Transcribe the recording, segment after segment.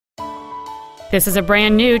This is a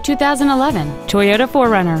brand new 2011 Toyota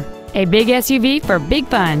 4Runner, a big SUV for big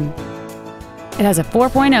fun. It has a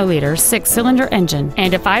 4.0-liter six-cylinder engine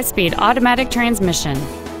and a 5-speed automatic transmission.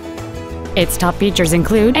 Its top features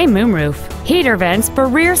include a moonroof, heater vents for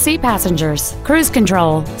rear seat passengers, cruise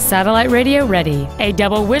control, satellite radio ready, a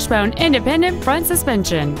double wishbone independent front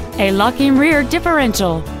suspension, a locking rear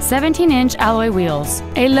differential, 17-inch alloy wheels,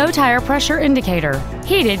 a low tire pressure indicator,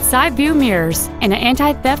 heated side view mirrors, and an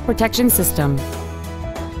anti-theft protection system.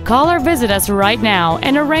 Call or visit us right now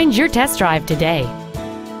and arrange your test drive today.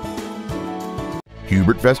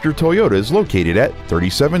 HubertVesterToyota is located at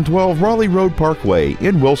 3712 Raleigh Road Parkway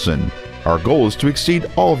in Wilson. Our goal is to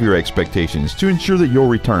exceed all of your expectations to ensure that you'll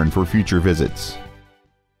return for future visits.